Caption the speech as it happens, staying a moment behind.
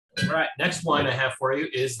All right, next wine I have for you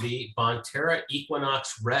is the Bonterra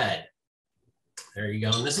Equinox Red. There you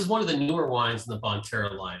go. And this is one of the newer wines in the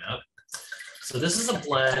Bonterra lineup. So this is a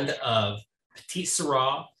blend of Petit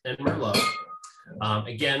Syrah and Merlot.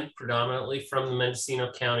 Again, predominantly from the Mendocino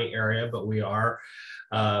County area, but we are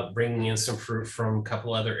bringing in some fruit from a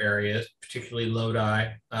couple other areas, particularly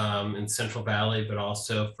Lodi in Central Valley, but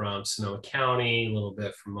also from Sonoma County, a little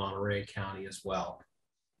bit from Monterey County as well.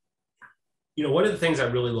 You know, one of the things I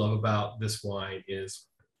really love about this wine is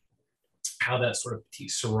how that sort of Petit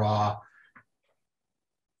Syrah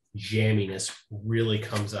jamminess really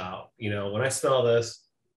comes out. You know, when I smell this,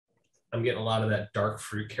 I'm getting a lot of that dark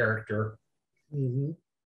fruit character,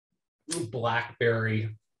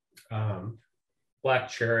 blackberry, black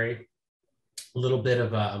cherry, a little bit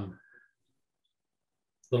of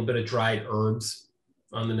dried herbs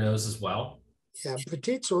on the nose as well. Yeah,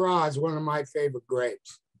 Petit Syrah is one of my favorite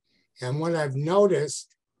grapes. And what I've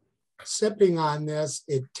noticed sipping on this,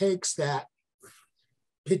 it takes that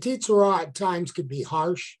Petit Syrah at times could be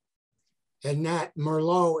harsh, and that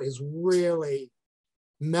Merlot is really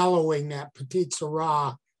mellowing that Petit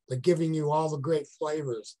Syrah, but giving you all the great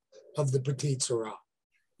flavors of the Petit Syrah.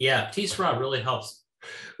 Yeah, Petit Syrah really helps.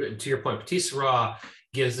 To your point, Petit Syrah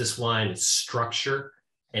gives this wine its structure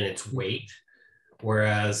and its weight,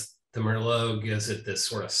 whereas the Merlot gives it this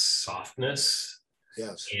sort of softness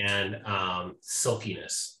and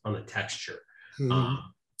silkiness on the texture.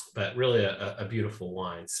 But really a beautiful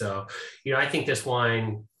wine. So, you know, I think this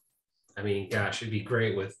wine, I mean, gosh, it'd be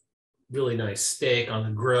great with really nice steak on the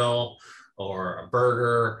grill or a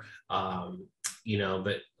burger, you know,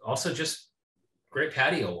 but also just great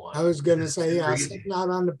patio wine. I was going to say, sitting out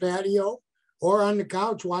on the patio or on the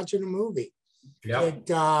couch watching a movie. With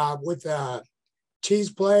a cheese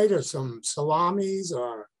plate or some salamis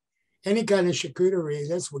or any kind of charcuterie,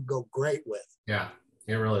 this would go great with. Yeah,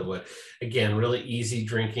 it really would. Again, really easy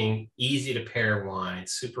drinking, easy to pair wine,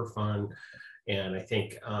 super fun. And I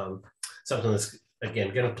think something that's,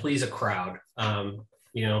 again, going to please a crowd.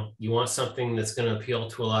 You know, you want something that's going to appeal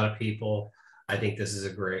to a lot of people. I think this is a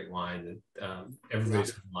great wine that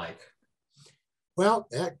everybody's going to like. Well,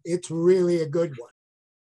 it's really a good one.